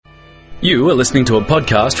You are listening to a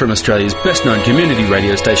podcast from Australia's best-known community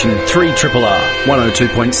radio station, 3RRR,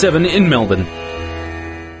 102.7 in Melbourne.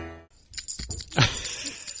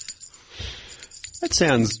 That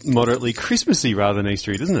sounds moderately Christmassy rather than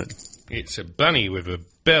Eastery, doesn't it? It's a bunny with a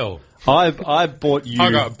bell. I bought you...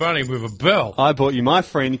 I got a bunny with a bell. I bought you, my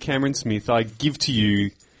friend Cameron Smith, I give to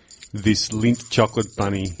you this Lindt chocolate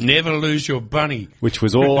bunny. Never lose your bunny. Which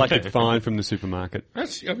was all I could find from the supermarket.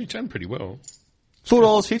 You've done pretty well.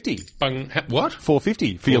 $4.50. What?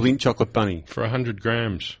 $4.50 for your Lindt chocolate bunny. For 100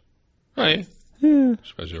 grams. Oh, yeah. Yeah. I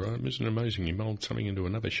suppose you're right. Isn't it amazing? You mould something into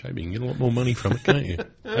another shape, you can get a lot more money from it, can't you?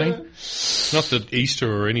 Eh? Not that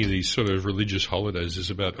Easter or any of these sort of religious holidays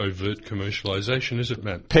is about overt commercialisation, is it,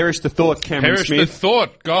 Matt? Perish the thought, Cameron Smith. Perish the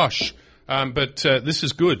thought, gosh. But this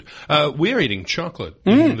is good. We're eating chocolate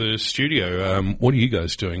in the studio. What are you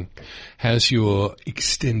guys doing? How's your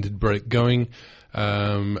extended break going?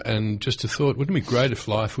 And just a thought, wouldn't it be great if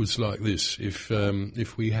life was like this? If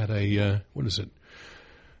we had a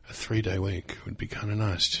 3-day week would be kind of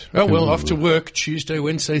nice. Oh, well, off to work Tuesday,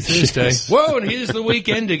 Wednesday, Thursday. Yes. Whoa, and here's the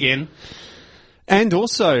weekend again. And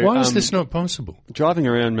also... Why is this not possible? Driving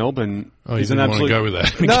around Melbourne is you an didn't absolute... want to go with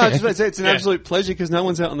that. No, it's an absolute pleasure because no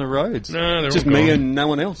one's out on the roads. No, they're just all me gone. and no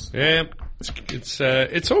one else. Yeah, it's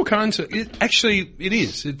all kinds of... Actually, it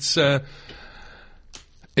is.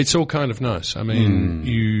 It's all kind of nice. I mean,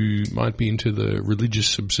 you might be into the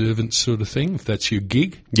religious observance sort of thing, if that's your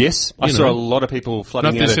gig. Yes. I saw a lot of people flooding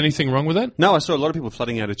out. Not there's anything wrong with that? No, I saw a lot of people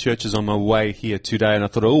flooding out of churches on my way here today, and I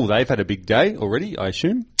thought, oh, they've had a big day already, I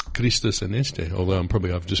assume. Christus Aneste, although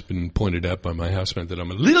I've just been pointed out by my housemate that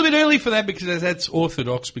I'm a little bit early for that because that's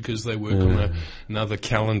Orthodox because they work on another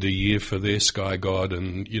calendar year for their sky god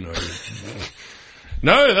and,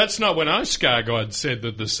 No, that's not when our sky god said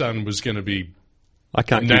that the sun was going to be I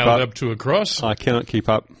can't keep nailed up. up to a cross. I cannot keep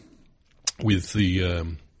up. With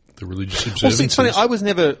the religious observances. Well, see, it's funny, I was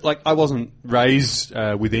never, I wasn't raised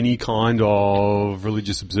with any kind of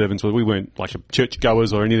religious observance. We weren't like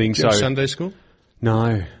churchgoers or anything. Did you have Sunday school?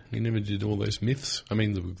 No. You never did all those myths? I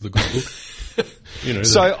mean, the good book.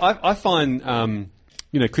 So I find,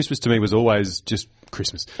 Christmas to me was always just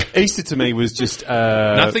Christmas. Easter to me was just...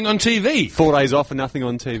 nothing on TV. 4 days off and nothing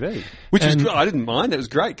on TV. Which was I didn't mind. It was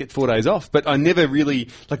great, get 4 days off. But I never really...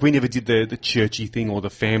 we never did the churchy thing or the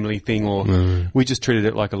family thing or... We just treated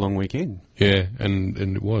it like a long weekend. Yeah, and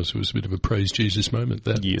it was. It was a bit of a praise Jesus moment,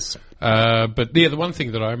 that. Yes. But, yeah, the one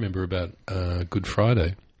thing that I remember about Good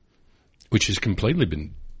Friday, which has completely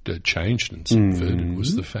been changed and subverted,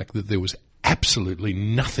 was the fact that there was absolutely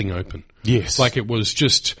nothing open. Yes. It was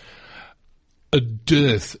just... a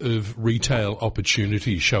dearth of retail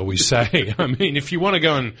opportunity, shall we say. I mean, if you want to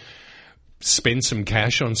go and spend some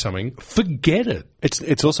cash on something, forget it.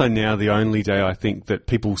 It's also now the only day, I think, that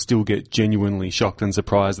people still get genuinely shocked and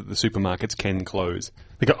surprised that the supermarkets can close.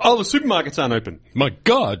 They go, oh, the supermarkets aren't open. My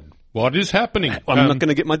God, what is happening? I'm not going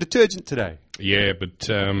to get my detergent today. Yeah, but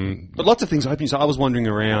lots of things are open. So I was wandering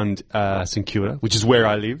around St Kilda, which is where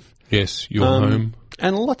I live. Yes, your home.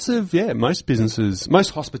 And lots of, most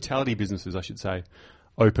hospitality businesses, I should say,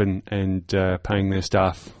 open and paying their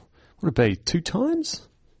staff, what would it be,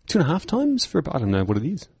 2.5 times for, I don't know what it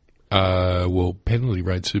is. Well, penalty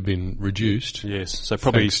rates have been reduced. Yes, so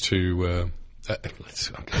probably... Thanks to,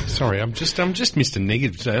 sorry, I'm just Mr.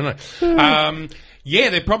 Negative today, aren't I? Yeah,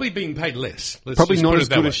 they're probably being paid less. Probably not as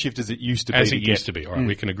good a shift as it used to be. As it used to be, all right,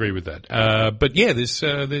 we can agree with that. But yeah,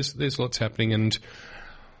 there's lots happening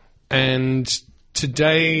and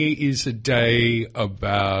today is a day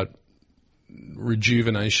about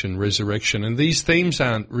rejuvenation, resurrection, and these themes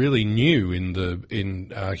aren't really new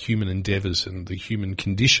in human endeavours and the human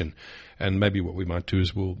condition. And maybe what we might do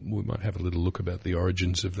is we might have a little look about the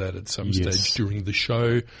origins of that at some stage during the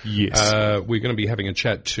show. Yes, we're going to be having a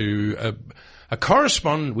chat to a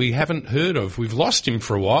correspondent we haven't heard of. We've lost him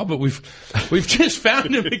for a while, but we've just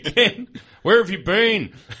found him again. Where have you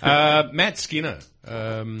been? Matt Skinner.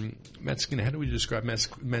 Matt Skinner, how do we describe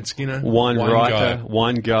Matt Skinner? Wine writer,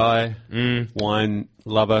 wine guy, wine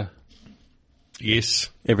lover. Yes.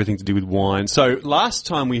 Everything to do with wine. So last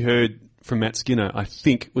time we heard from Matt Skinner, I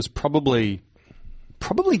think, was probably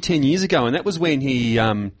 10 years ago, and that was when he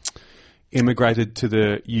immigrated to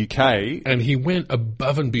the UK. And he went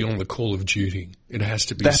above and beyond the call of duty, it has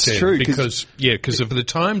to be said. That's true. Because of the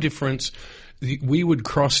time difference, we would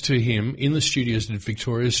cross to him in the studios at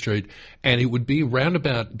Victoria Street, and it would be round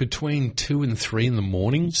about between 2 and 3 in the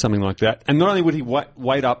morning. Something like that. And not only would he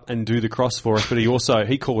wait up and do the cross for us, but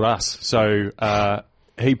he called us. So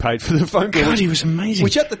he paid for the phone call. God, he was amazing.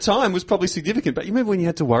 Which at the time was probably significant. But you remember when you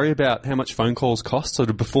had to worry about how much phone calls cost, sort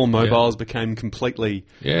of before mobiles became completely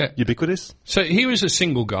ubiquitous? So he was a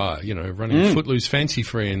single guy, running Footloose Fancy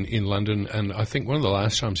Free in London, and I think one of the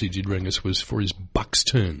last times he did ring us was for his Bucks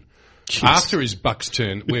turn. Jeez. After his Bucks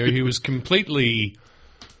turn, where he was completely,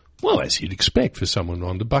 well, as you'd expect for someone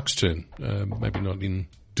on the Bucks turn, maybe not in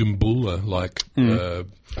Dumbula-like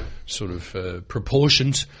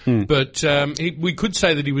proportions, but we could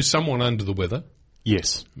say that he was somewhat under the weather.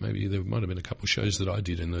 Yes. Maybe there might have been a couple of shows that I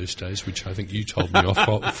did in those days, which I think you told me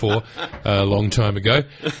off for a long time ago.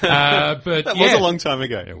 But that was a long time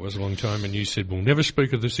ago. It was a long time, and you said, we'll never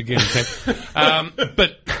speak of this again, Ken.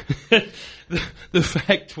 But the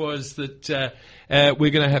fact was that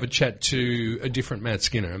we're going to have a chat to a different Matt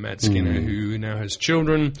Skinner, who now has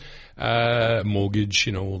children, mortgage,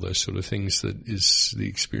 all those sort of things that is the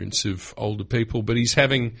experience of older people. But he's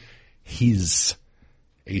having his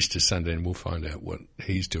Easter Sunday, and we'll find out what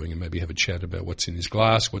he's doing and maybe have a chat about what's in his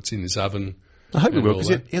glass, what's in his oven. I hope we will, because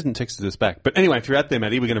he hasn't texted us back. But anyway, if you're out there,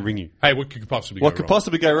 Matty, we're going to ring you. Hey, what could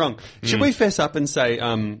possibly go wrong? Should we fess up and say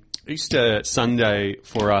Easter Sunday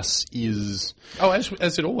for us is... Oh,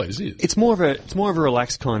 as it always is. It's more of a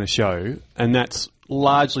relaxed kind of show, and that's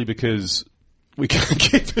largely because we can't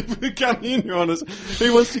get people to come in here on us.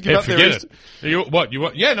 Who wants to give up their Easter?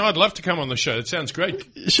 Yeah, no, I'd love to come on the show. It sounds great.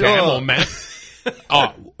 Sure. Cam or Matt.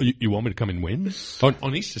 You want me to come in when?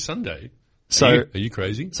 On Easter Sunday? So are you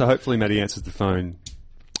crazy? So hopefully Matty answers the phone.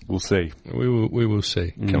 We'll see. We will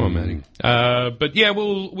see. Come on, Matty. But yeah,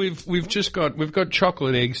 we've got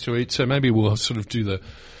chocolate eggs to eat, so maybe we'll sort of do the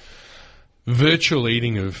virtual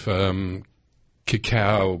eating of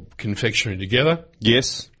cacao confectionery together.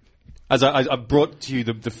 Yes. As I brought to you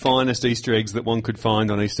the finest Easter eggs that one could find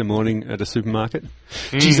on Easter morning at a supermarket.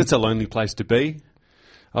 Geez, it's a lonely place to be.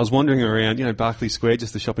 I was wandering around, Berkeley Square,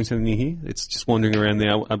 just the shopping centre near here. It's just wandering around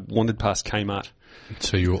there. I wandered past Kmart.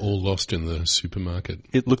 So you were all lost in the supermarket.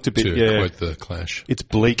 It looked a bit, to quote the Clash. It's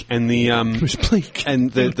bleak, and it was bleak,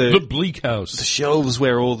 and the bleak house, the shelves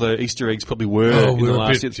where all the Easter eggs probably were. In the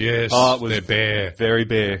last year. Yes, it was they're bare, very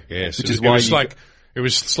bare. Yes, which is why it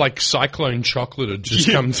was like cyclone chocolate had just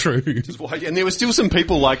come through. And there were still some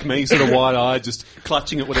people like me, sort of wide-eyed, just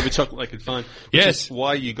clutching at whatever chocolate they could find. Which is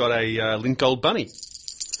why you got a Lindt Gold Bunny.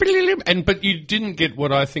 But you didn't get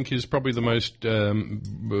what I think is probably the most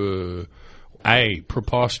A,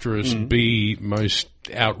 preposterous, B, most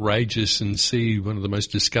outrageous, and C, one of the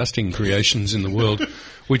most disgusting creations in the world,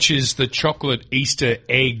 which is the chocolate Easter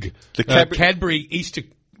egg. The Cadbury Easter...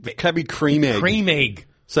 The Cadbury cream egg. Cream egg.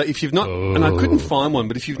 So if you've not... And I couldn't find one,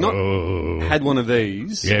 but if you've not had one of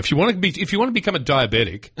these... Yeah, if you want to become a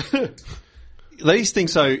diabetic... These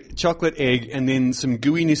things, so chocolate egg and then some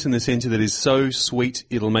gooiness in the centre that is so sweet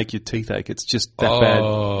it'll make your teeth ache. It's just that bad.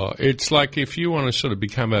 Oh, it's like if you want to sort of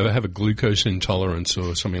have a glucose intolerance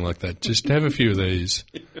or something like that, just have a few of these.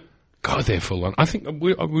 God, they're full on. I think I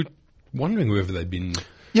was wondering whether they'd been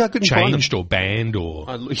changed or banned or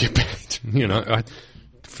banned.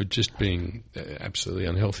 For just being absolutely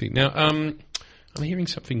unhealthy. Now, I'm hearing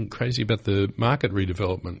something crazy about the market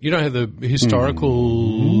redevelopment. You know how the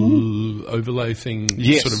historical overlay thing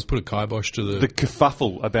sort of put a kibosh to the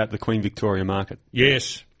kerfuffle about the Queen Victoria Market.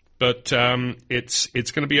 Yes, but it's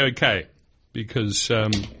going to be okay because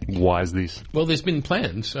why is this? Well, there's been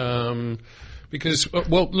plans because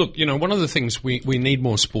look, one of the things we need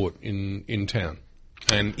more sport in town,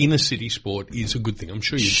 and inner city sport is a good thing. I'm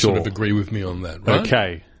sure you sort of agree with me on that, right?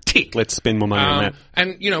 Okay. Let's spend more money on that.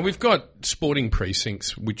 And, we've got sporting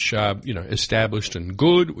precincts which are, established and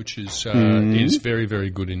good, which is very, very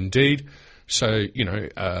good indeed. So,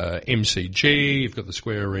 MCG, you've got the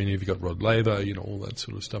Square Arena, you've got Rod Laver, all that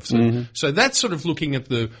sort of stuff. So that's sort of looking at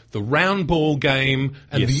the round ball game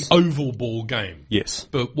and the oval ball game. Yes.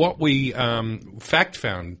 But what we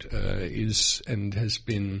found is, and has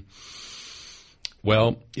been,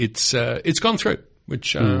 it's gone through.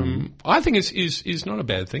 Which I think is not a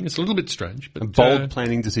bad thing. It's a little bit strange, but a bold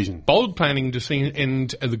planning decision. Bold planning decision,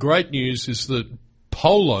 and the great news is that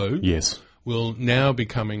Polo will now be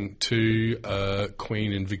coming to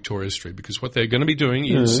Queen and Victoria Street, because what they're going to be doing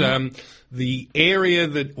is the area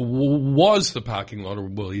that was the parking lot,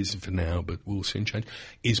 or is for now, but will soon change,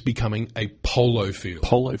 is becoming a polo field.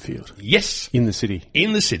 Polo field? Yes. In the city?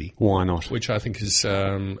 In the city. Why not? Which I think is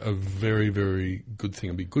a very, very good thing.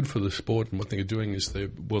 It'll be good for the sport, and what they're doing is they've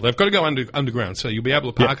got to go underground, so you'll be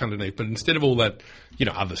able to park underneath, but instead of all that,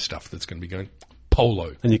 other stuff that's going to be going,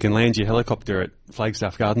 polo. And you can land your helicopter at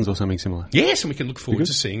Flagstaff Gardens or something similar. Yes, and we can look forward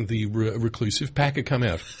to seeing the reclusive Packer come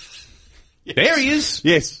out. There he is.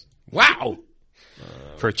 Yes. Wow.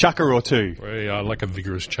 for a chucker or two. I like a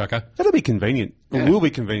vigorous chucker. That'll be convenient. It will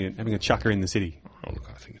be convenient having a chucker in the city. Oh, look,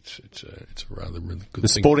 I think it's a rather really good The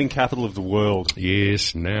thing. sporting capital of the world.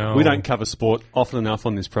 Yes, now... We don't cover sport often enough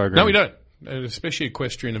on this program. No, we don't. Especially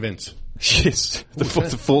equestrian events. Yes, the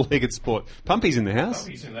four-legged sport. Pumpy's in the house.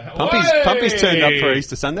 Pumpy's in the house. Pumpy's turned up for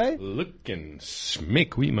Easter Sunday. Looking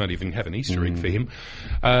smick. We might even have an Easter egg for him.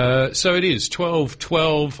 So it is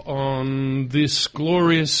 12:12 on this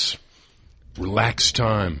glorious, relaxed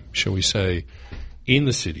time, shall we say, in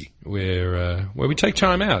the city, where we take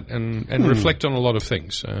time out and reflect on a lot of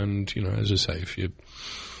things. And as I say, if you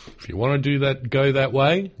want to do that, go that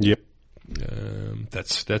way. Yep.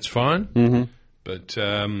 That's fine. Mm-hmm. But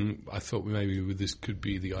I thought maybe this could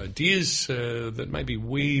be the ideas that maybe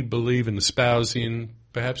we believe and espouse in.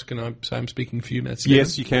 Perhaps can I say I'm speaking for you, Matt?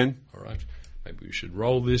 Yes, you can. All right. Maybe we should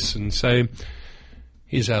roll this and say,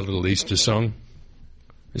 here's our little Easter song.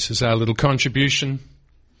 This is our little contribution.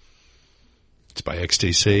 It's by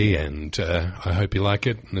XTC, and I hope you like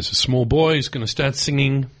it. And there's a small boy who's going to start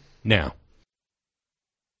singing now.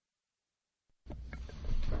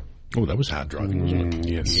 Oh, that was hard driving, wasn't it?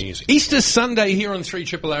 Yes. Easter Sunday here on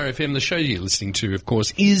 3RRR FM. The show you're listening to, of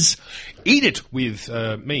course, is Eat It with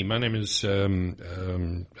me. My name is, I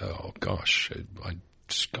got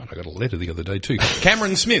a letter the other day too.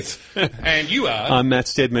 Cameron Smith. And you are? I'm Matt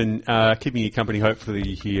Stedman, keeping you company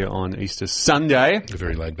hopefully here on Easter Sunday. You're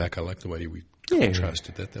very laid back. I like the way we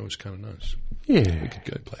contrasted that. That was kind of nice. Yeah. We could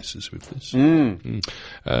go places with this.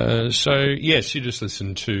 So, yes, you just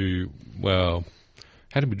listened to, well...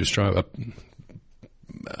 How did we describe it?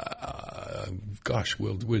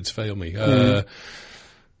 Words fail me. The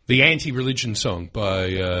anti-religion song by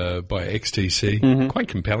XTC. Mm-hmm. Quite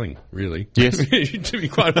compelling, really. Yes. To be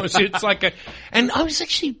quite honest, it's like and I was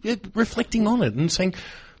actually reflecting on it and saying,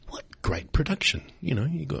 what great production.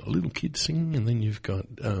 You've got a little kid singing, and then you've got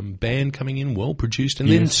band coming in, well produced, and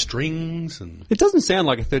then strings. And it doesn't sound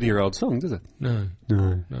like a 30-year-old song, does it? No.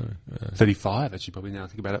 35, actually, probably now I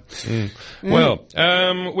think about it. Well,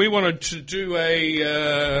 we wanted to do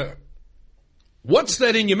a what's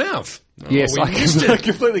that in your mouth? Yes, I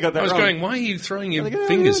completely got that wrong. I was going, why are you throwing your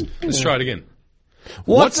fingers? Let's try it again.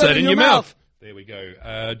 What's that in your mouth? There we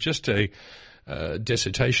go. Just a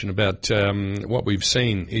dissertation about what we've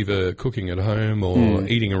seen, either cooking at home or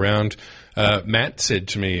eating around. Matt said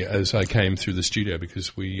to me as I came through the studio,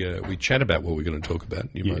 because we chat about what we're going to talk about.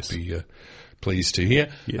 You might be pleased to hear.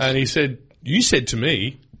 Yes. And he said, you said to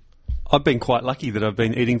me... I've been quite lucky that I've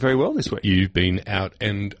been eating very well this week. You've been out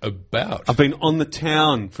and about. I've been on the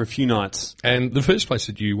town for a few nights. And the first place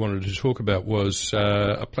that you wanted to talk about was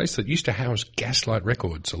a place that used to house Gaslight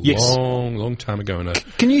Records long time ago.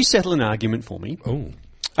 Can you settle an argument for me? Oh.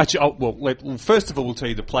 Actually, first of all, we'll tell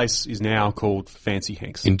you the place is now called Fancy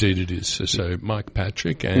Hanks. Indeed it is. So Mike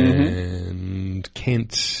Patrick and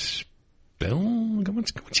Kent... Bell?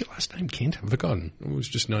 What's your last name, Kent? I've forgotten. I was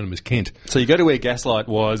just known him as Kent. So you go to where Gaslight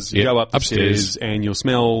was, you go upstairs and you'll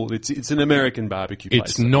smell... It's an American barbecue place.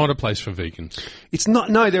 It's not a place for vegans. It's not...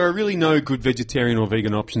 No, there are really no good vegetarian or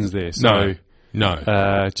vegan options there. So, No.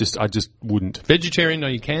 I just wouldn't. Vegetarian, no,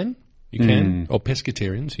 you can. You can. Or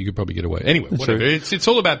pescatarians, you could probably get away. Anyway, whatever. It's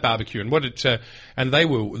all about barbecue. And and they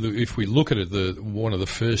were, if we look at it, one of the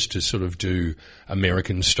first to sort of do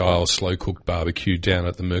American-style slow-cooked barbecue down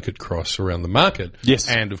at the Market Cross around the market. Yes.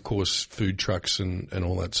 And, of course, food trucks and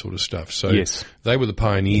all that sort of stuff. So they were the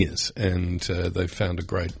pioneers, and they found a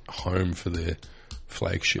great home for their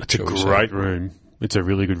flagship. It's a great room. It's a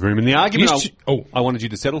really good room. And the argument I wanted you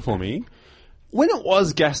to settle for me, when it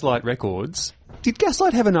was Gaslight Records... Did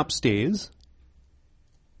Gaslight have an upstairs?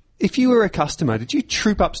 If you were a customer, did you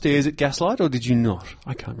troop upstairs at Gaslight or did you not?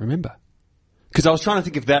 I can't remember. Because I was trying to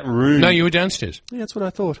think of that room. No, you were downstairs. Yeah, that's what I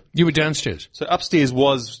thought. You were downstairs. So upstairs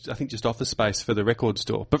was, I think, just office space for the record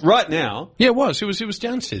store. But right now... Yeah, it was. It was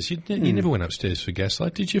downstairs. You never went upstairs for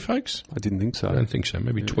Gaslight, did you, folks? I didn't think so. I don't think so.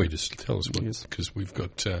 Maybe tweet us. Tell us what. Because we've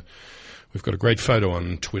got a great photo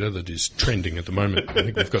on Twitter that is trending at the moment. I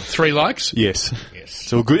think we've got 3 likes. Yes.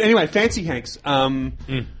 It's all good. Anyway, Fancy Hanks.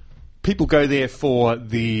 People go there for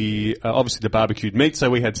the obviously the barbecued meat. So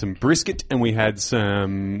we had some brisket and we had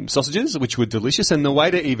some sausages, which were delicious. And the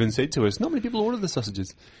waiter even said to us, not many people order the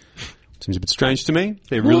sausages. Seems a bit strange to me.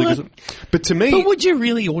 They're really good. But to me... But would you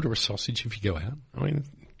really order a sausage if you go out? I mean...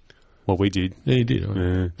 Well, we did. Yeah, you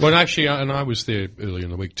did. Well, actually, and I was there earlier in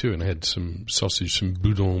the week too and I had some sausage, some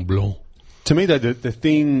boudin blanc. To me, though,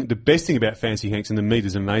 the best thing about Fancy Hanks, and the meat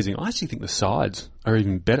is amazing, I actually think the sides are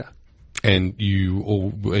even better. And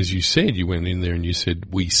as you said, you went in there and you said,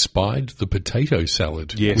 we spied the potato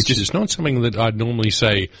salad. Yes. Which is not something that I'd normally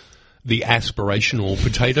say the aspirational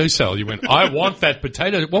potato salad. You went, I want that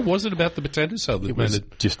potato. What was it about the potato salad that made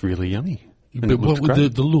it? Just really yummy. And But it what looked was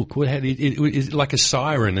great. the look? What had it was like a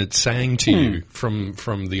siren. It sang to you from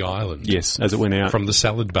the island. Yes, as it went out. From the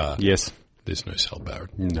salad bar. Yes. There's no salad bar.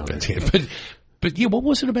 No. But yeah, what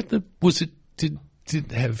was it about did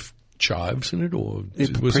it have chives in it, or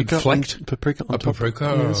was it flanked? Paprika on A top.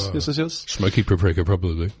 paprika. Yes. Smoky paprika,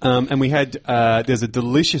 probably. And we had, there's a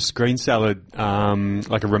delicious green salad,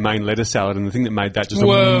 like a romaine lettuce salad, and the thing that made that just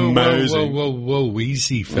amazing. Whoa,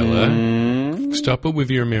 easy, fella. Stop it with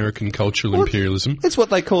your American cultural imperialism. It's what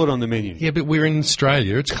they call it on the menu. Yeah, but we're in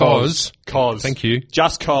Australia. It's cos. Cos. Thank you.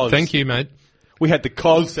 Just cos. Thank you, mate. We had the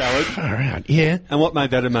cos salad. All right, yeah. And what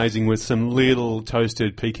made that amazing was some little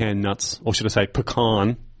toasted pecan nuts, or should I say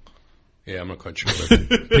pecan. Yeah, I'm not quite sure.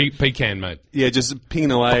 Pecan, mate. Yeah, just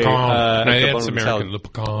pinging away. Pecan. At No, the that's bottom of the American. salad. The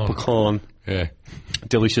pecan. Pecan. Yeah.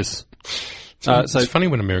 Delicious. It's funny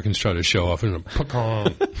when Americans try to show off, isn't it?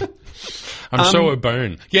 Pecan. I'm so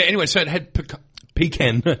O'Byrne. Yeah, anyway, so it had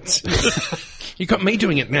pecan nuts. You got me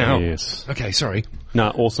doing it now. Yes. Okay, sorry. No,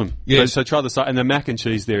 awesome. Yes. So try the side. And the mac and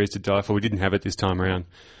cheese there is to die for. We didn't have it this time around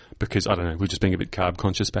because, I don't know, we're just being a bit carb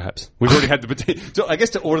conscious perhaps. We've already had the potato. So I guess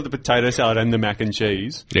to order the potato salad and the mac and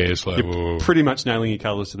cheese, Yeah, it's like, whoa. pretty much nailing your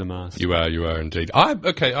colours to the mast. You are indeed. I've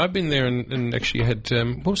been there and actually had,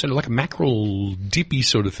 what was it, like a mackerel dippy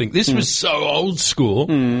sort of thing. This was so old school.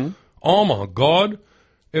 Oh my God.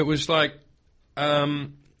 It was like,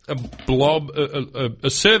 a blob, a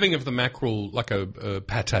serving of the mackerel, like a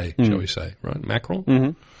pate, shall we say, right? Mackerel.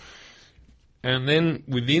 Mm-hmm. And then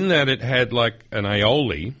within that it had like an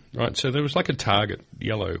aioli, right? So there was like a target,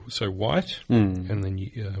 yellow, so white, and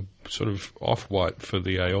then sort of off-white for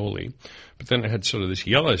the aioli. But then it had sort of this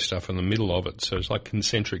yellow stuff in the middle of it, so it's like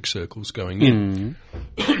concentric circles going in.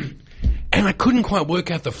 And I couldn't quite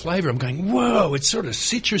work out the flavour. I'm going, whoa, it's sort of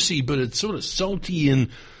citrusy, but it's sort of salty and...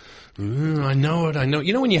 I know it.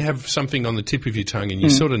 You know when you have something on the tip of your tongue and you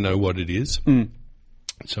sort of know what it is?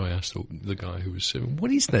 So I asked the guy who was serving,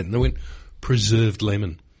 what is that? And they went, preserved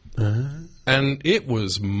lemon. And it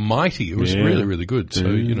was mighty. It was really, really good.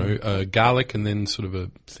 So, garlic and then sort of a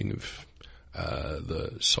thing of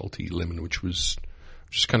the salty lemon, which was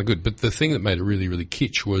just kind of good. But the thing that made it really, really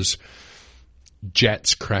kitsch was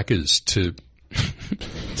Jatz crackers to...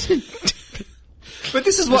 But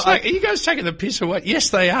this is what are you guys taking the piss or what?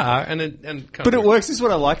 Yes, they are. But it works. This is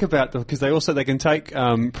what I like about them because they can take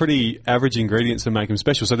pretty average ingredients and make them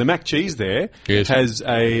special. So the mac cheese there has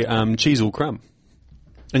a cheesel crumb,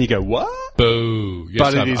 and you go what? Boo! Yes,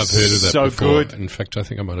 But I've heard of that so before. good. In fact, I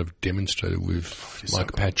think I might have demonstrated with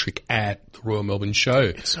Mike Patrick at the Royal Melbourne Show.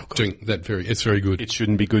 It's so good. Doing that it's very good. It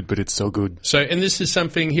shouldn't be good, but it's so good. So, and this is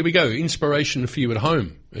something. Here we go. Inspiration for you at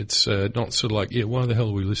home. It's not sort of like, why the hell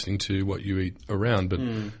are we listening to what you eat around? But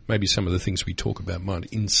maybe some of the things we talk about might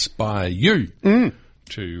inspire you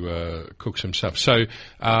to cook some stuff. So,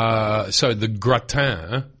 the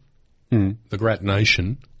gratin, the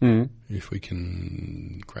gratination, if we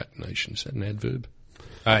can, gratination, is that an adverb?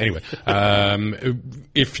 Anyway, a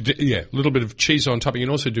little bit of cheese on top. You can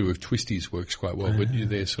also do with twisties, works quite well, but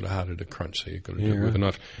they're sort of harder to crunch, so you've got to do it with a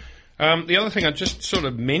knife. The other thing I just sort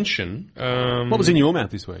of mention... what was in your mouth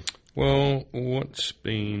this week? Well, what's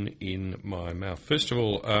been in my mouth? First of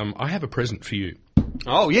all, I have a present for you.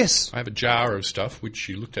 Oh, yes. I have a jar of stuff, which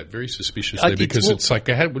you looked at very suspiciously because it's like,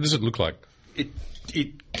 what does it look like?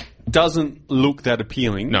 It doesn't look that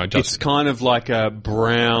appealing. No, it doesn't. It's kind of like a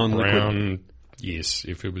brown liquid. Yes,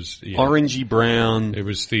 if it was... Yeah. Orangey brown. It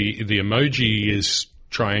was the emoji is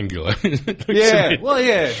triangular. Yeah,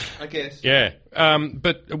 I guess. Yeah,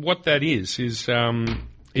 but what that is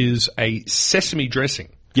a sesame dressing.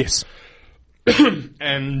 Yes.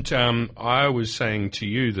 And I was saying to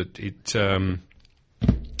you that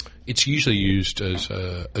it's usually used as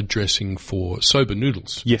a dressing for soba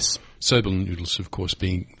noodles. Yes. Soba noodles, of course,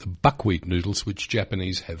 being the buckwheat noodles, which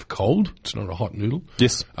Japanese have cold. It's not a hot noodle.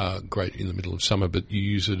 Yes. Great in the middle of summer, but you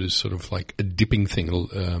use it as sort of like a dipping thing.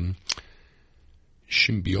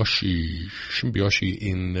 Shimbyoshi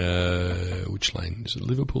in, which lane? Is it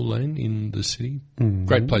Liverpool Lane in the city?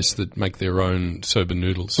 Great place that make their own soba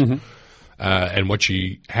noodles. And what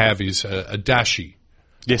you have is a dashi.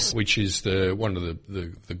 Yes. Which is one of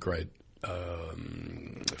the great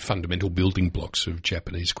fundamental building blocks of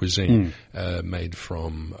Japanese cuisine, made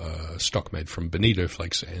from stock made from bonito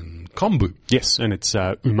flakes and kombu. Yes, and it's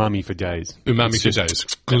umami for days. Umami for days.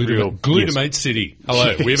 Glutamate City.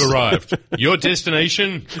 Hello, we've arrived. Your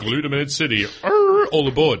destination, Glutamate City. All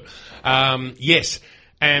aboard. Yes.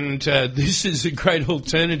 And this is a great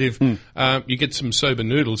alternative. You get some soba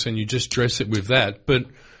noodles and you just dress it with that. But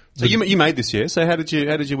So you made this, yeah? So how did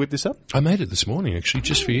you whip this up? I made it this morning, actually,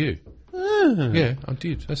 just for you. Ah. Yeah, I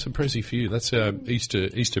did. That's a Prezi for you. That's our Easter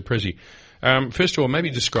Prezi. First of all, maybe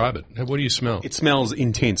describe it. What do you smell? It smells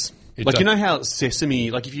intense. It Like, does. you know how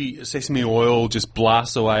sesame oil just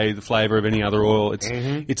blasts away the flavour of any other oil?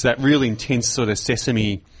 It's that real intense sort of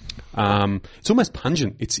sesame. It's almost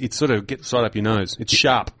pungent. It sort of gets right up your nose. It's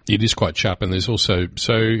sharp. It is quite sharp, and there's also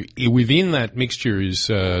within that mixture is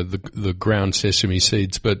the ground sesame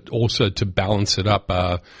seeds, but also to balance it up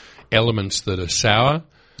are elements that are sour,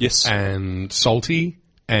 Yes. and salty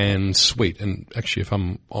and sweet. And actually, if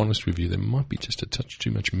I'm honest with you, there might be just a touch too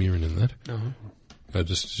much mirin in that.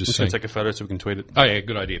 Just Just saying. going to take a photo so we can tweet it. Oh yeah,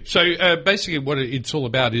 good idea. So basically, what it's all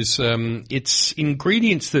about is it's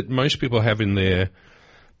ingredients that most people have in their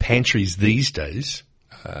pantries these days.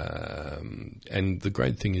 And the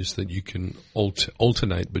great thing is that you can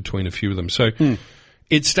alternate between a few of them. So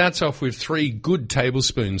it starts off with 3 good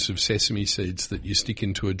tablespoons of sesame seeds that you stick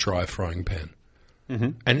into a dry frying pan.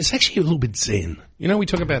 And it's actually a little bit zen. You know, we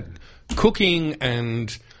talk about cooking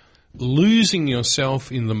and losing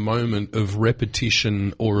yourself in the moment of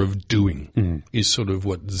repetition or of doing is sort of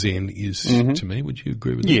what zen is to me. Would you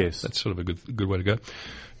agree with that? Yes. That's sort of a good way to go.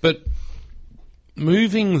 But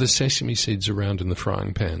moving the sesame seeds around in the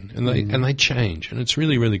frying pan, and they change, and it's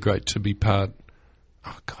really, really great to be part.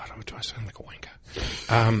 Oh God, do I sound like a wanker?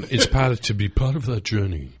 To be part of that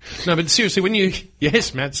journey. No, but seriously,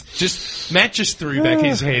 Matt just threw back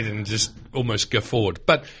his head and just almost guffawed.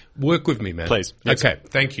 But work with me, Matt. Please. Yes. Okay,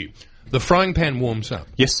 thank you. The frying pan warms up.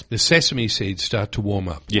 Yes. The sesame seeds start to warm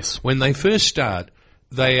up. Yes. When they first start,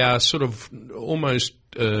 they are sort of almost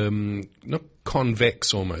not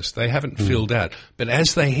convex almost. They haven't filled out. But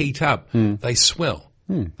as they heat up, they swell.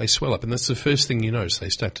 They swell up. And that's the first thing you notice. They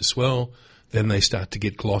start to swell, then they start to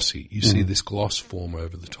get glossy. You see this gloss form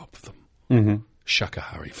over the top of them.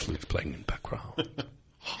 Shakahari flute playing in background.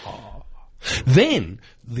 Then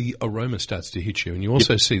the aroma starts to hit you, and you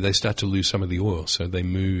also see they start to lose some of the oil, so they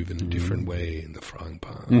move in a different way in the frying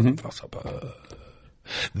pan.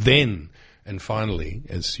 Then, and finally,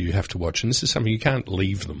 as you have to watch, and this is something you can't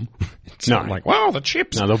leave them. It's not like, wow, the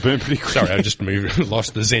chips. No, they'll burn pretty quick. Sorry, I just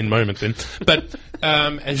lost the zen moment then. But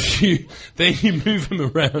as you move them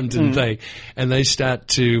around, and they start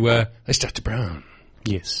to brown.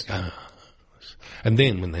 Yes. And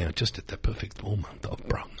then when they are just at the perfect moment of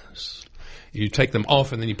brownness, you take them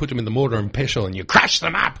off and then you put them in the mortar and pestle and you crush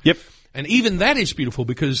them up. Yep. And even that is beautiful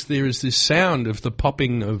because there is this sound of the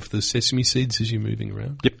popping of the sesame seeds as you're moving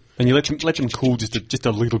around. Yep. And you let them cool just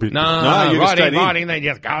a little bit. No, you're right straight in, they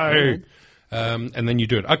just go. And then you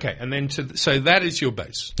do it. Okay, and then so that is your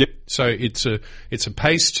base. Yep. So it's a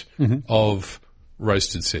paste of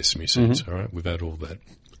roasted sesame seeds, all right, without all that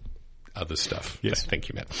other stuff. Yes. Thank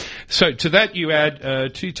you, Matt. So to that you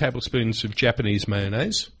add 2 tablespoons of Japanese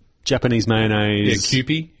mayonnaise. Japanese mayonnaise. Yeah,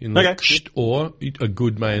 Kewpie, or a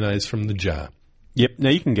good mayonnaise from the jar. Yep. Now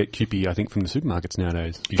you can get Kewpie, I think, from the supermarkets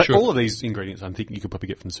nowadays. You But sure? all of these ingredients, I'm thinking you could probably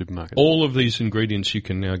get from the supermarket. All of these ingredients you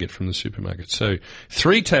can now get from the supermarket. So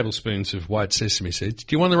 3 tablespoons of white sesame seeds.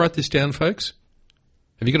 Do you want to write this down, folks?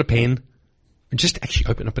 Have you got a pen? And just actually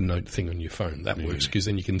open up a note thing on your phone. That works because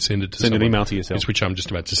then you can send it to Send an someone. email to yourself. Which I'm just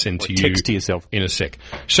about to send to you. Text to yourself. In a sec.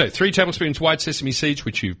 So 3 tablespoons white sesame seeds,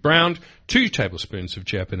 which you've browned. 2 tablespoons of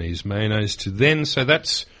Japanese mayonnaise to then. So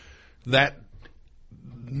that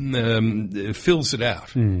fills it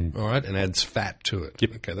out, all right, and adds fat to it.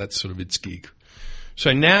 Yep. Okay, that's sort of its gig.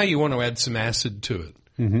 So now you want to add some acid to it.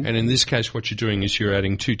 And in this case, what you're doing is you're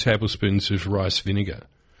adding 2 tablespoons of rice vinegar.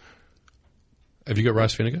 Have you got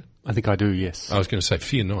rice vinegar? I think I do, yes. I was going to say,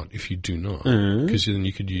 fear not if you do not, because then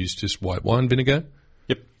you could use just white wine vinegar.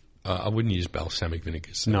 Yep. I wouldn't use balsamic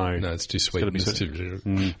vinegar. So No. No, it's too sweet. gotta be It's sweet.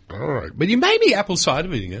 too- All right. But you maybe apple cider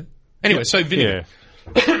vinegar. Anyway, so vinegar.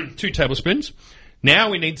 2 tablespoons.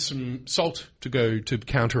 Now we need some salt to go to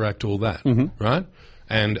counteract all that, right?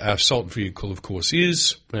 And our salt vehicle, of course,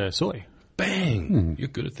 is Soy. bang. You're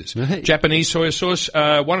good at this. Hey. Japanese soy sauce,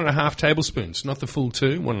 1.5 tablespoons, not the full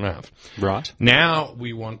 2, 1.5. Right. Now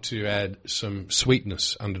we want to add some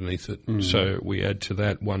sweetness underneath it. So we add to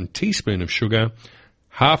that 1 teaspoon of sugar,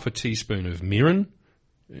 half a teaspoon of mirin.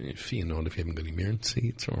 Fear not if you haven't got any mirin. See,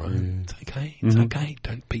 it's all right. It's okay. It's okay.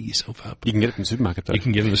 Don't beat yourself up. You can get it from the supermarket, though. You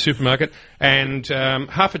can get it in the supermarket. And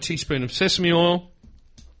half a teaspoon of sesame oil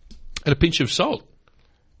and a pinch of salt,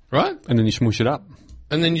 right? And then you smoosh it up.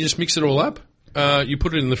 And then you just mix it all up. You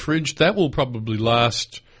put it in the fridge. That will probably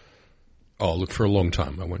last, Oh, look, for a long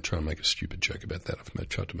time. I won't try and make a stupid joke about that. I've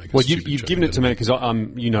tried to make a Well, stupid you've joke given it about to me because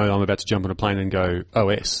I'm about to jump on a plane and go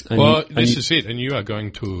OS. And Well, this is it. And you are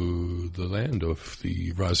going to the land of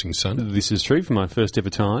the rising sun. This is true for my first ever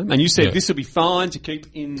time. And you said Yeah. this will be fine to keep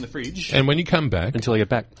in the fridge And when you come back, until I get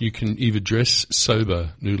back. you can either dress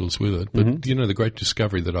sober noodles with it, but you know the great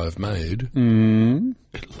discovery that I've made?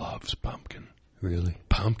 It loves pumpkin. Really?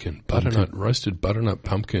 Pumpkin. Butternut, roasted butternut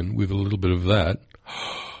pumpkin with a little bit of that.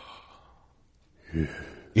 Yeah,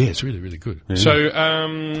 it's really, really good. Yeah.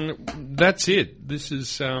 So that's it. This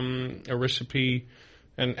is a recipe.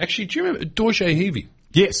 And actually, do you remember Dorje Heavy?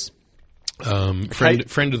 Yes.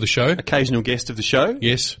 Friend of the show. Occasional guest of the show.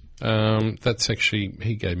 Yes. That's actually,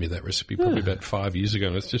 he gave me that recipe probably about 5 years ago,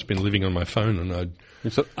 and it's just been living on my phone. And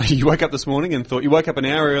You woke up this morning and thought you woke up an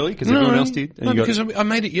hour early because everyone else did. And No, you got- because I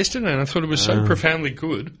made it yesterday, and I thought it was so profoundly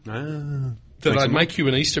good that I'd make you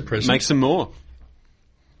an Easter present. Make some more.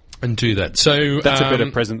 And do that. So That's a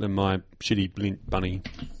better present than my shitty lint bunny,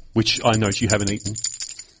 which I note you haven't eaten.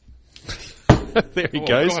 There he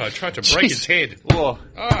goes. God, I tried to break its head. Oh.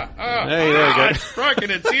 Hey, there we go. It's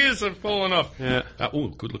broken. Its ears have fallen off. Yeah.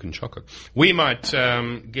 Good looking chocolate. We might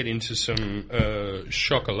get into some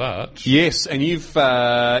chocolat. Yes, and you've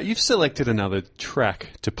selected another track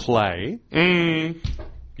to play.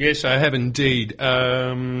 Yes, I have indeed.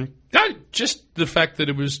 No, just the fact that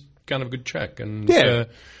it was kind of a good track, and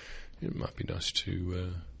it might be nice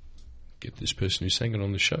to get this person who sang it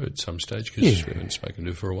on the show at some stage, because we haven't spoken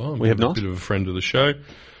to her for a while. We have not. A bit of a friend of the show.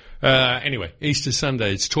 Anyway, Easter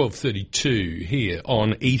Sunday, it's 12:32 here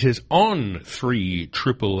on Eaters on 3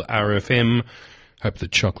 Triple RFM. Hope the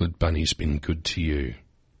chocolate bunny's been good to you.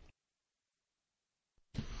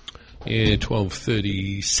 Yeah,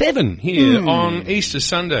 12:37 here on Easter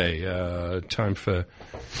Sunday. Time for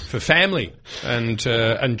family and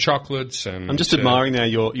chocolates and. I'm just admiring now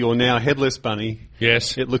your now headless bunny.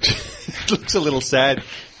 Yes, It looks a little sad.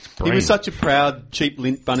 He was such a proud, cheap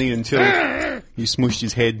lint bunny until you smushed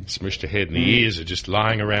his head. Smushed a head, and the ears are just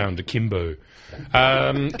lying around akimbo.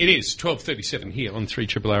 It is 12:37 here on 3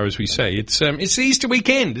 Triple R, as we say. It's the Easter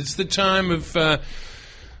weekend. It's the time of.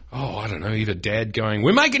 I don't know, either Dad going,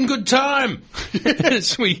 we're making good time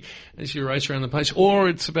as you race around the place, or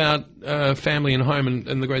it's about family and home.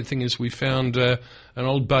 And the great thing is we found an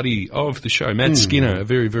old buddy of the show, Matt Skinner. A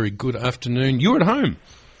very, very good afternoon. You're at home.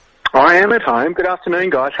 I am at home. Good afternoon,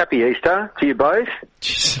 guys. Happy Easter to you both.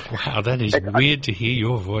 Wow, that is weird to hear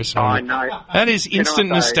your voice. I know. That is instant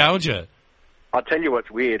nostalgia. I'll tell you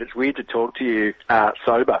what's weird. It's weird to talk to you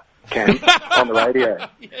sober, Cam, on the radio.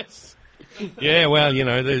 Yes. Yeah, well,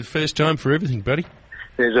 there's first time for everything, buddy.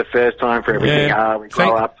 There's a first time for everything. Yeah. We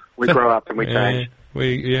grow up and we change.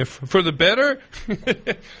 For the better.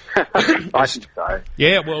 I think so.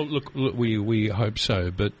 Yeah, well, look, we hope so.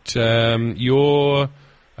 But you're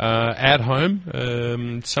at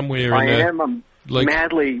home somewhere. I am. I'm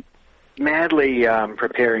madly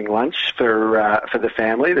preparing lunch for the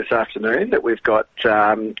family this afternoon. That we've got.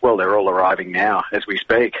 They're all arriving now as we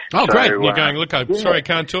speak. Oh, so, great! You're going. Look, I'm sorry, I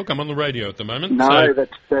can't talk. I'm on the radio at the moment. No,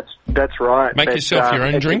 so that's right. Make yourself your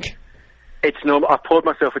own drink. It's normal. I poured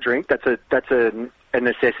myself a drink. That's a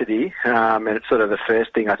necessity, and it's sort of the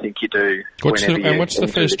first thing I think you do. What's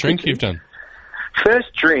the first drink you've done?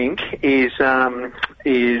 First drink is from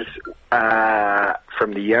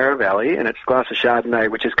the Yarra Valley, and it's a glass of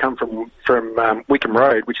Chardonnay, which has come from Wickham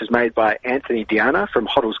Road, which is made by Anthony Diana from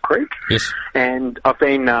Hoddles Creek. Yes. And I've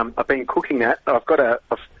been cooking that. I've got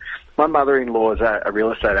my mother-in-law is a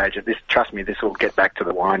real estate agent. Trust me, this will get back to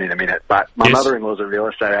the wine in a minute. But my mother-in-law is a real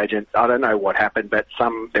estate agent. I don't know what happened, but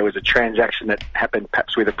there was a transaction that happened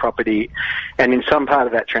perhaps with a property, and in some part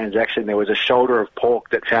of that transaction there was a shoulder of pork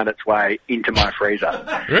that found its way into my freezer.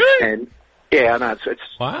 Really? And yeah, I know it's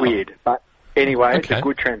Wow. weird, but anyway, It's Okay. a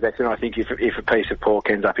good transaction. I think if a piece of pork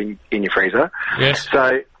ends up in your freezer. Yes.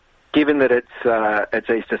 So, given that it's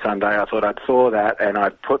Easter Sunday, I thought I'd thaw that and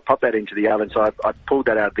I'd pop that into the oven. So I pulled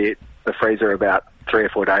that out of the freezer about 3 or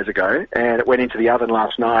 4 days ago, and it went into the oven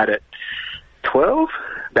last night at 12,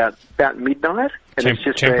 about midnight. And it's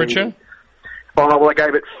just temperature? I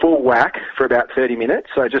gave it full whack for about 30 minutes.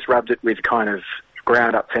 So I just rubbed it with kind of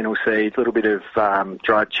ground up fennel seeds, a little bit of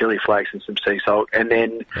dried chili flakes and some sea salt, and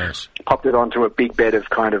then popped it onto a big bed of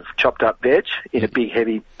kind of chopped up veg in a big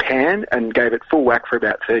heavy pan and gave it full whack for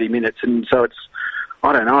about 30 minutes. And so it's,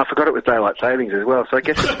 I don't know, I forgot it was daylight savings as well, so I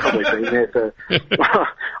guess it's probably been there for,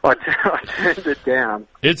 I turned it down.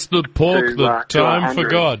 It's the pork that time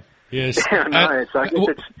forgot. Yes. Yeah, no, so I guess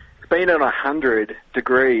it's been at 100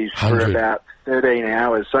 degrees for about 13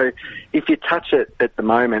 hours. So if you touch it at the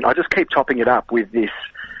moment, I just keep topping it up with this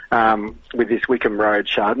with this Wickham Road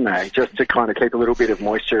Chardonnay, just to kind of keep a little bit of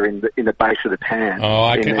moisture in the base of the pan. Oh,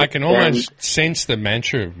 I can almost sense the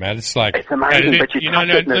mantra, Matt. It's like it's amazing, but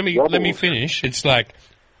let me finish. It's like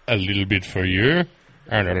a little bit for you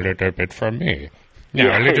and a little bit for me.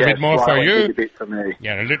 Yeah, a little bit more for you. A little bit for me.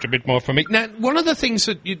 Yeah, a little bit more for me. Now, one of the things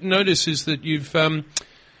that you'd notice is that you've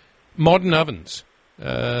modern ovens.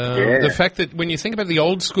 The fact that when you think about the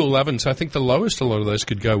old school ovens, I think the lowest a lot of those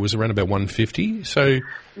could go was around about 150. So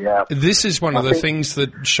this is one of the things that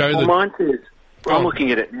show that... Mine says, I'm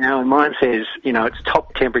looking at it now, and mine says, its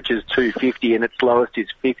top temperature is 250 and its lowest is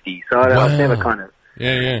 50. So I've never kind of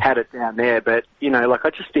had it down there. But, I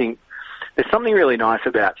just think there's something really nice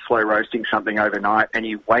about slow roasting something overnight, and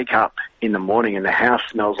you wake up in the morning and the house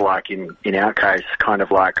smells like, in our case, kind of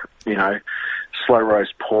like, slow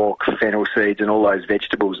roast pork, fennel seeds, and all those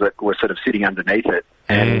vegetables that were sort of sitting underneath it,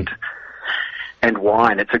 and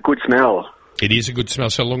wine. It's a good smell. It is a good smell,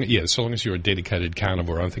 so long as you're a dedicated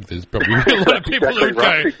carnivore. I think there's probably a lot of people who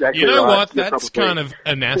go, that's kind of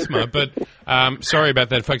anathema. But sorry about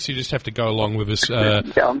that, folks. You just have to go along with us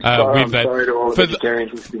with that. Sorry to all the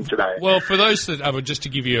vegetarians listening today. Well, for those that just to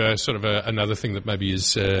give you a sort of another thing that maybe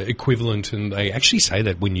is equivalent, and they actually say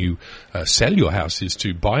that when you sell your house is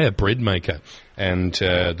to buy a bread maker, and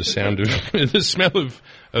the sound of the smell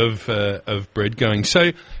of bread going.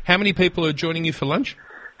 So, how many people are joining you for lunch?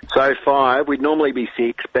 So 5. We'd normally be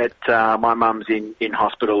 6, but my mum's in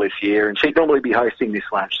hospital this year, and she'd normally be hosting this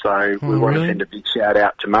lunch. So we want to send a big shout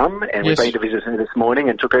out to Mum, and we've been to visit her this morning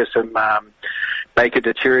and took her some Baker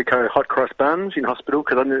de Chirico hot cross buns in hospital,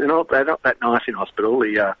 because they're not that nice in hospital.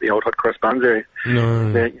 The old hot cross buns, they're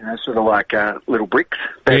sort of like little bricks.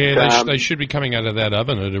 But, they should be coming out of that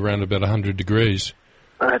oven at around about 100 degrees.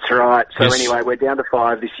 That's right. So anyway, we're down to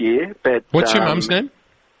 5 this year. But what's your mum's name?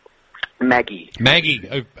 Maggie.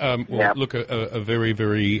 Look, a very,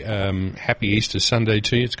 very happy Easter Sunday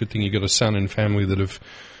to you. It's a good thing you got a son and family that have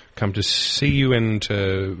come to see you, and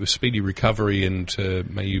a speedy recovery, and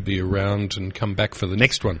may you be around and come back for the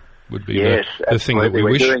next one, would be the thing that we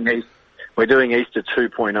wish. We're doing Easter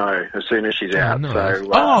 2.0 as soon as she's out. Nice.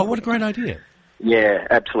 So, what a great idea. Yeah,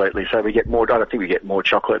 absolutely. So we get more. I think we get more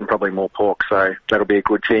chocolate and probably more pork. So that'll be a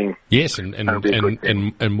good thing. Yes,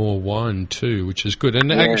 and more wine too, which is good.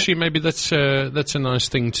 And actually, maybe that's a nice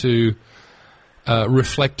thing to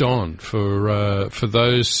reflect on for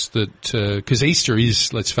those that, because Easter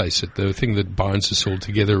is, let's face it, the thing that binds us all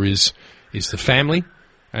together is the family,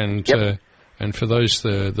 and for those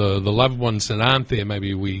the loved ones that aren't there,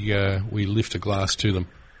 maybe we lift a glass to them.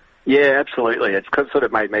 Yeah, absolutely. It's sort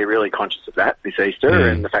of made me really conscious of that this Easter,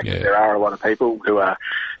 and the fact that there are a lot of people who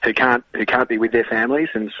can't be with their families,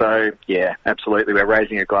 and so absolutely, we're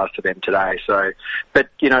raising a glass to them today. So, but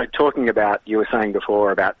talking about, you were saying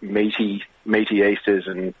before about meaty Easters,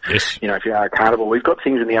 and if you are a carnivore, we've got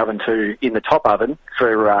things in the oven too, in the top oven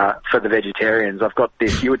for the vegetarians. I've got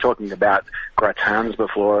this. You were talking about gratins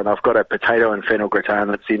before, and I've got a potato and fennel gratin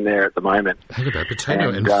that's in there at the moment. How about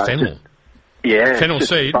potato and fennel? Fennel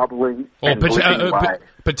seed, bubbling or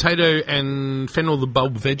potato and fennel, the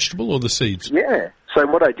bulb vegetable, or the seeds? Yeah. So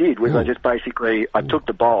what I did was I just basically took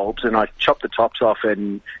the bulbs and I chopped the tops off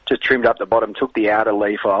and just trimmed up the bottom, took the outer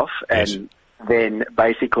leaf off, and then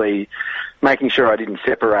basically making sure I didn't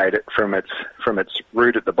separate it from its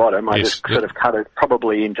root at the bottom. I just sort of cut it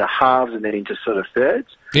probably into halves and then into sort of thirds.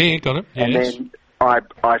 Yeah, got it. And then I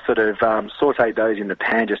sort of sautéed those in the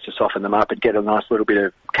pan just to soften them up and get a nice little bit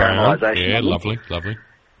of caramelisation. Yeah, lovely.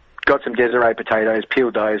 Got some Desiree potatoes,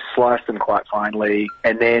 peeled those, sliced them quite finely,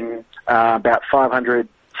 and then about 500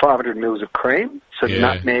 mils of cream, some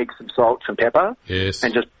nutmeg, some salt, some pepper,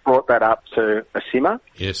 and just brought that up to a simmer.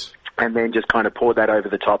 Yes. And then just kind of poured that over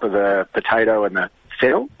the top of the potato and the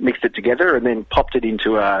fennel, mixed it together, and then popped it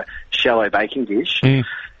into a shallow baking dish. And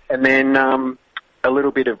then a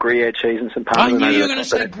little bit of Gruyere cheese and some parmesan. I knew you were going to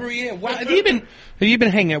say Gruyere. Wow. Have you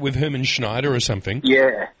been hanging out with Herman Schneider or something?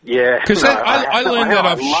 Yeah. Because I learned that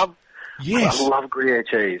I love Gruyere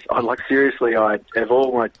cheese. Seriously, I have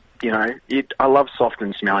all my, I love soft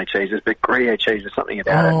and smelly cheeses, but Gruyere cheese is something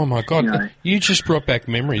about it. Oh my God. You just brought back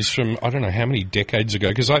memories from, I don't know how many decades ago,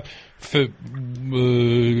 because not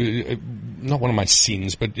one of my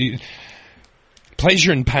sins, but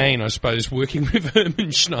pleasure and pain, I suppose, working with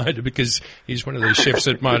Herman Schneider, because he's one of those chefs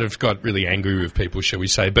that might have got really angry with people, shall we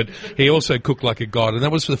say, but he also cooked like a god, and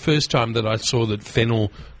that was the first time that I saw that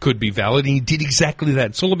fennel could be valid, and he did exactly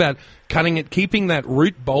that. It's all about cutting it, keeping that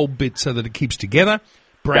root bulb bit so that it keeps together,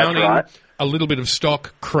 browning, a little bit of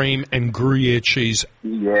stock, cream, and Gruyere cheese.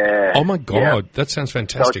 Yeah. Oh my God, that sounds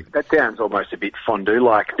fantastic. So that sounds almost a bit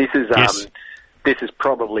fondue-like. This is... this is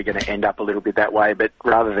probably going to end up a little bit that way, but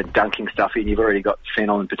rather than dunking stuff in, you've already got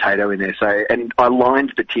fennel and potato in there. So, and I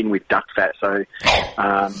lined the tin with duck fat. So,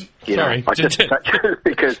 Sorry. I just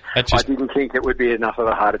because I didn't think it would be enough of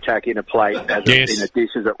a heart attack in a plate in a dish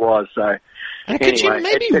as it was. So, and could you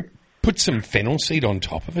maybe put some fennel seed on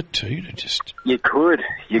top of it too to just... You could.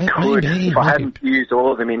 If I hadn't used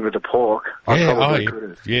all of them in with the pork, I probably could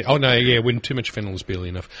have. Yeah. Oh, no, yeah, when too much fennel is barely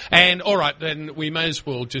enough. And, all right, then we may as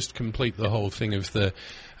well just complete the whole thing of the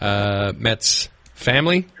Matt's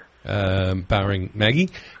family, barring Maggie,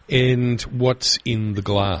 and what's in the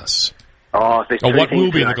glass. Oh, what will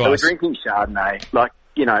be in the glass? So we're drinking Chardonnay. Like,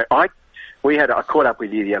 I caught up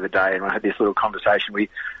with you the other day and I had this little conversation.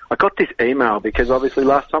 I got this email because obviously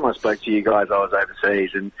last time I spoke to you guys I was overseas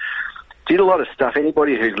and did a lot of stuff.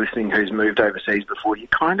 Anybody who's listening who's moved overseas before, you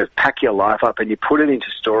kind of pack your life up and you put it into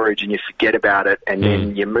storage and you forget about it and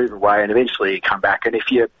then you move away and eventually you come back. And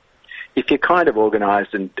if you're kind of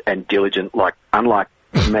organised and diligent, like unlike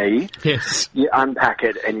me, yes, you unpack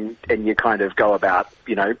it and you kind of go about,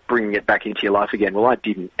 bringing it back into your life again. Well, I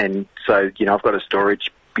didn't. And so, I've got a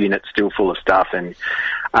storage unit still full of stuff and,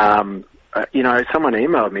 someone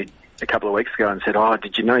emailed me a couple of weeks ago and said, "Oh,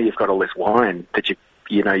 did you know you've got all this wine that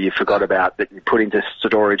you forgot about that you put into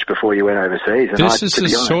storage before you went overseas?" And this is the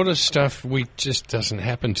sort of stuff just doesn't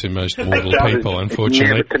happen to most mortal people,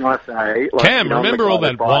 unfortunately. Can I say, Cam, remember all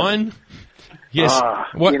that wine? Yes.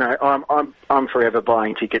 I'm forever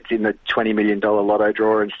buying tickets in the $20 million lotto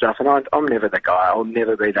draw and stuff, and I'm never the guy. I'll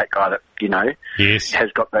never be that guy that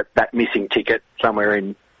has got that missing ticket somewhere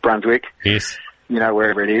in Brunswick. Yes.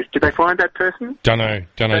 Wherever it is. Did they find that person? Don't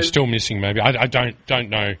know. Still missing, maybe. I don't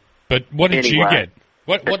know. But what did you get?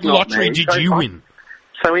 What lottery did you win?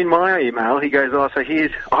 So in my email, he goes, so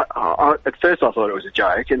here's... at first I thought it was a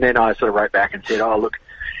joke, and then I sort of wrote back and said, look,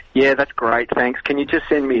 yeah, that's great, thanks. Can you just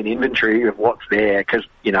send me an inventory of what's there? Because,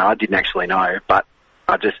 I didn't actually know, but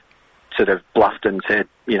I just sort of bluffed and said,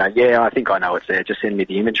 yeah, I think I know it's there. Just send me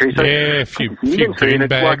the inventory. So a few green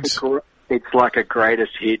bags. It's like a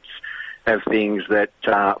greatest hits of things that,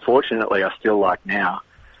 fortunately, I still like now,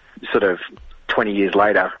 sort of 20 years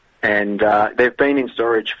later. And they've been in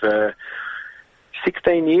storage for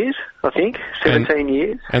 16 years, I think, 17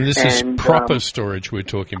 years. And this is proper storage we're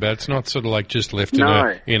talking about. It's not sort of like just left in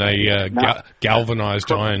a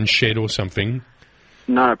galvanised iron shed or something.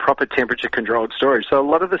 No, proper temperature-controlled storage. So a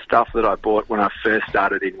lot of the stuff that I bought when I first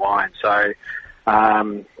started in wine, so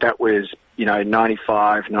that was...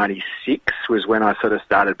 95, 96 was when I sort of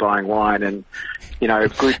started buying wine, and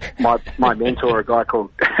my mentor, a guy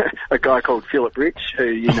called Philip Rich, who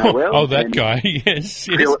you know well. Oh, that guy, yes.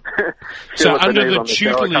 Philip so under the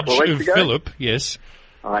tutelage of Philip, yes.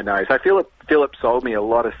 I know. So Philip sold me a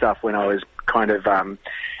lot of stuff when I was kind of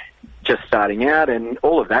just starting out, and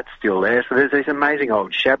all of that's still there. So there's these amazing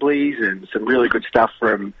old Chablis and some really good stuff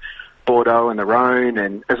from Bordeaux and the Rhone,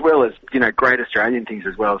 and as well as great Australian things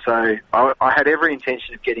as well. So I had every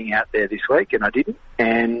intention of getting out there this week, and I didn't.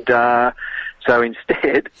 And so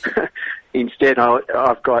instead,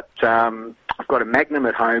 I've got a Magnum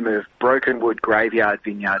at home of Brokenwood Graveyard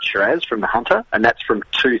Vineyard Shiraz from the Hunter, and that's from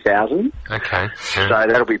 2000. Okay. So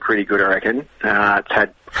that'll be pretty good, I reckon. It's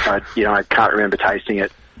had, I can't remember tasting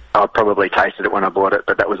it. I probably tasted it when I bought it,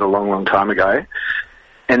 but that was a long, long time ago.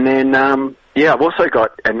 And then, I've also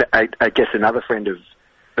got, I guess, another friend of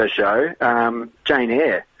the show, Jane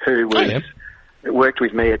Eyre, who worked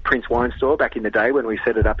with me at Prince Wine Store back in the day when we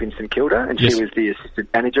set it up in St Kilda, and she was the assistant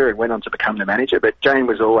manager and went on to become the manager. But Jane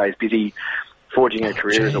was always busy forging her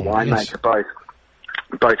career as a winemaker,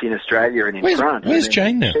 both in Australia and in France. Where's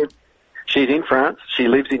Jane now? She's in France. She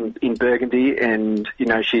lives in Burgundy, and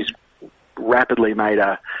she's rapidly made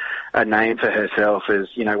a name for herself as,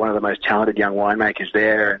 one of the most talented young winemakers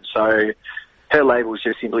there. And so her label is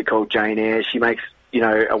just simply called Jane Eyre. She makes,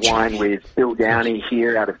 a wine with Bill Downey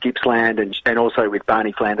here out of Gippsland and also with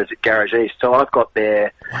Barney Flanders at Garage East. So I've got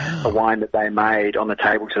there a wine that they made on the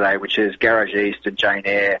table today, which is Garage East and Jane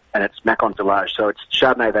Eyre, and it's Macon Village. So it's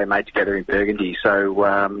Chardonnay they made together in Burgundy.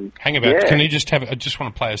 So, hang about. Yeah. Can you just I just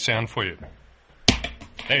want to play a sound for you.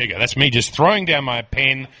 There you go. That's me just throwing down my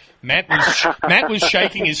pen. Matt was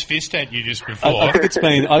shaking his fist at you just before. I think it's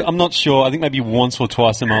been, I'm not sure, I think maybe once or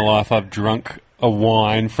twice in my life I've drunk a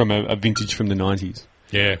wine from a vintage from the 90s.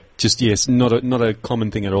 Yeah. Just, yes, not a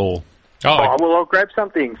common thing at all. Oh, well, I'll grab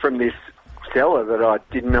something from this cellar that I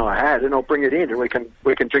didn't know I had, and I'll bring it in, and we can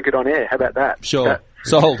drink it on air. How about that? Sure.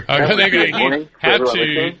 Sold. How to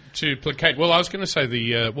placate? Well, I was going to say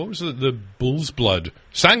what was the bull's blood?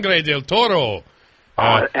 Sangre del Toro.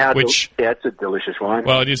 it's a delicious wine.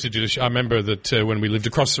 Well, it is a delicious. I remember that when we lived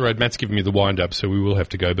across the road, Matt's given me the wind up, so we will have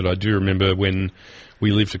to go. But I do remember when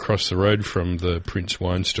we lived across the road from the Prince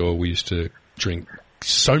Wine Store, we used to drink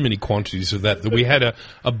so many quantities of that we had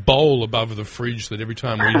a bowl above the fridge that every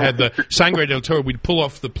time we had the Sangre del Toro, we'd pull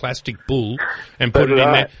off the plastic bull and put it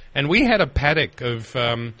in there. And we had a paddock of,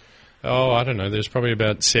 I don't know, there's probably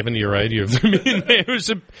about 70 or 80 of them in there. It was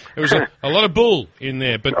a lot of bull in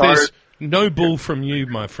there, but there's no bull from you,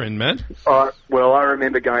 my friend Matt. Well, I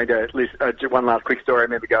remember going to, one last quick story, I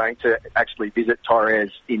remember going to actually visit Torres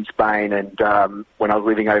in Spain, and when I was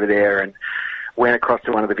living over there, and went across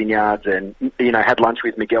to one of the vineyards and, had lunch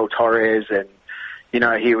with Miguel Torres, and, he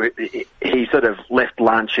sort of left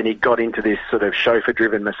lunch and he got into this sort of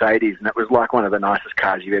chauffeur-driven Mercedes, and it was like one of the nicest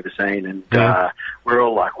cars you've ever seen. And we're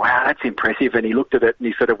all like, wow, that's impressive. And he looked at it and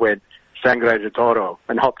he sort of went, Sangre de Toro,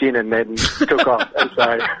 and hopped in and then took off. And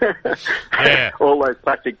so all those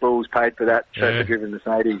plastic bulls paid for that chauffeur-driven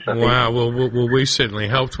Mercedes. Wow, well, we certainly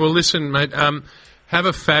helped. Well, listen, mate, have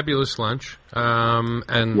a fabulous lunch, and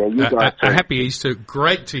a happy Easter.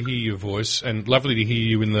 Great to hear your voice, and lovely to hear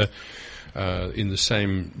you in the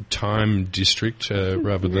same time district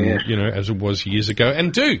rather than as it was years ago.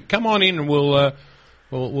 And do come on in, and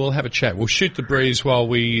we'll have a chat. We'll shoot the breeze while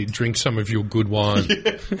we drink some of your good wine.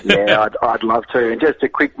 I'd love to. And just a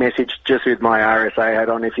quick message, just with my RSA hat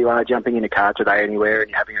on: if you are jumping in a car today anywhere and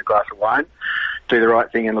you're having a glass of wine, do the right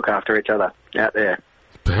thing and look after each other out there.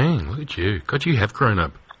 Bang, look at you. God, you have grown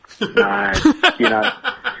up. No,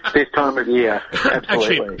 this time of year,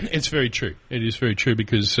 absolutely. Actually, it's very true. It is very true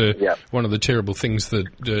because one of the terrible things that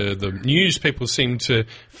the news people seem to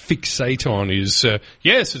fixate on is,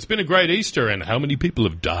 yes, it's been a great Easter, and how many people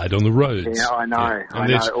have died on the roads. Yeah, I know. Yeah. I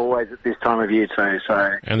know, always at this time of year too.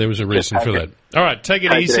 So. And there was a reason for that. All right, take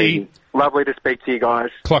it easy. Lovely to speak to you guys.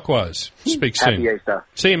 Clockwise. Speak soon. Happy Easter.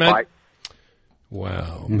 See you, mate. Bye.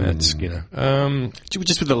 Wow, Matt Skinner.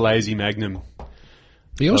 Just with the lazy Magnum.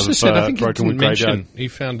 He also said, I think he didn't mention, he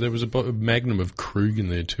found there was a Magnum of Krug in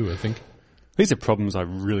there too, I think. These are problems I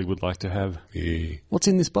really would like to have. Yeah. What's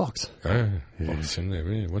in this box? What's in there?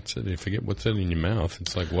 Yeah. What's it? I forget what's that in your mouth.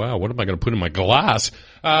 It's like, wow, what am I going to put in my glass?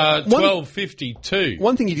 12:52.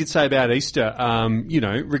 One thing you did say about Easter,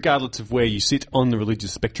 regardless of where you sit on the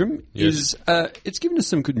religious spectrum, is it's given us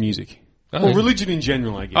some good music. Or religion in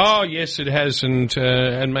general, I guess. Oh, yes, it has,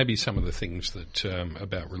 and maybe some of the things that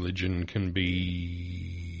about religion can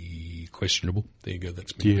be questionable. There you go.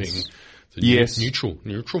 That's me being the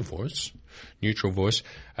neutral voice.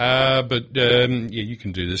 But you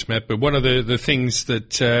can do this, Matt. But one of the things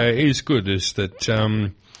that is good is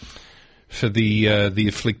that for the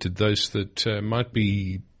afflicted, those that might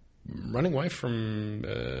be running away from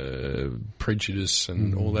prejudice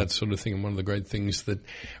and all that sort of thing. And one of the great things that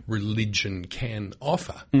religion can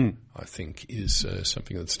offer, I think, is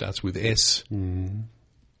something that starts with S.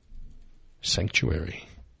 Sanctuary.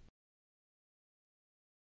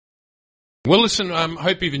 Well, listen, I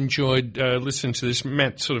hope you've enjoyed listening to this.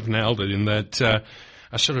 Matt sort of nailed it in that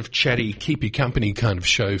a sort of chatty, keep you company kind of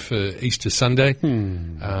show for Easter Sunday.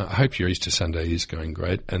 I hope your Easter Sunday is going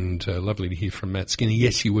great, and lovely to hear from Matt Skinner.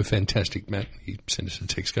 Yes, you were fantastic, Matt. He sent us a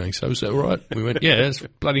text going, so is that all right? We went, yeah, that's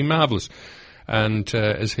bloody marvellous. And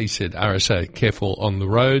as he said, RSA, careful on the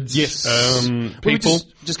roads. Yes. People.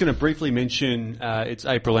 Just going to briefly mention it's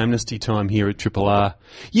April amnesty time here at Triple R.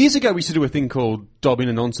 Years ago we used to do a thing called dob in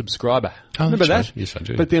a non-subscriber. Remember that? Right. Yes, I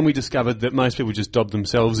do. But then we discovered that most people just dob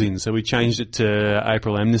themselves in, so we changed it to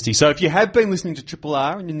April amnesty. So if you have been listening to Triple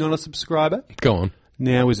R and you're not a subscriber, go on.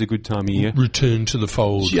 Now is a good time of year. Return to the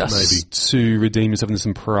fold, maybe. To redeem yourself into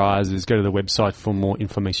some prizes, go to the website for more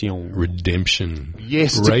information. Redemption.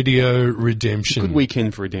 Yes. Radio redemption. Good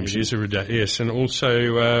weekend for redemption. It is yes, and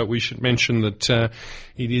also we should mention that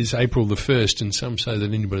it is April the 1st, and some say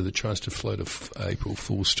that anybody that tries to float a April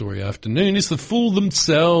Fool's story afternoon is the fool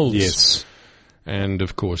themselves. Yes. And,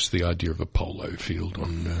 of course, the idea of a polo field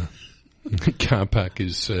on... car park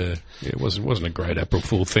is it wasn't a great April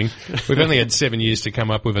Fool thing. We've only had 7 years to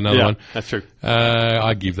come up with another one. That's true.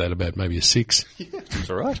 I give that about maybe a 6.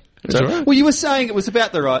 It's all right. It's all right. Well, you were saying it was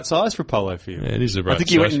about the right size for a polo field. Yeah, it is the right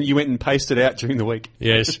size. I think you went and pasted it out during the week.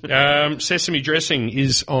 Yes. Sesame Dressing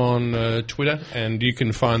is on Twitter, and you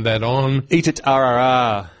can find that on Eat It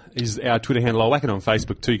RRR. Is our Twitter handle. I'll whack it on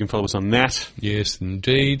Facebook too. You can follow us on that. Yes,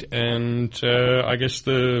 indeed. And I guess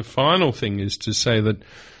the final thing is to say that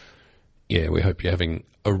we hope you're having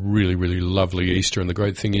a really, really lovely Easter. And the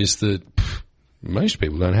great thing is that most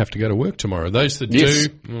people don't have to go to work tomorrow. Those that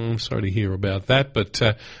do, sorry to hear about that, but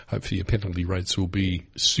hopefully your penalty rates will be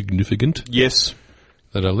significant. Yes.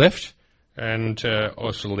 That are left. And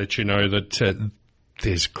also let you know that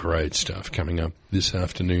There's great stuff coming up this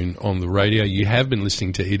afternoon on the radio. You have been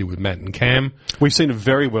listening to Eat It with Matt and Cam. We've seen a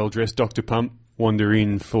very well-dressed Dr. Pump wander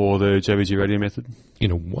in for the JBG Radio Method. In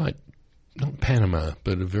a white, not Panama,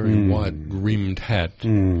 but a very white rimmed hat.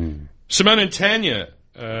 Simone and Tanya,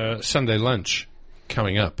 Sunday lunch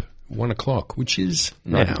coming up, 1 o'clock, which is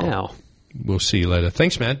now. We'll see you later.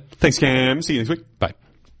 Thanks, Matt. Thanks, Cam. See you next week. Bye.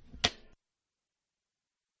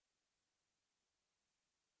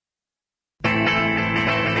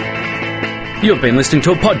 You have been listening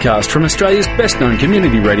to a podcast from Australia's best-known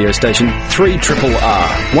community radio station, 3RRR,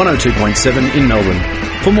 102.7 in Melbourne.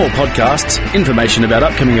 For more podcasts, information about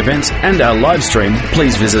upcoming events and our live stream,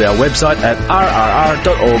 please visit our website at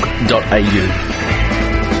rrr.org.au.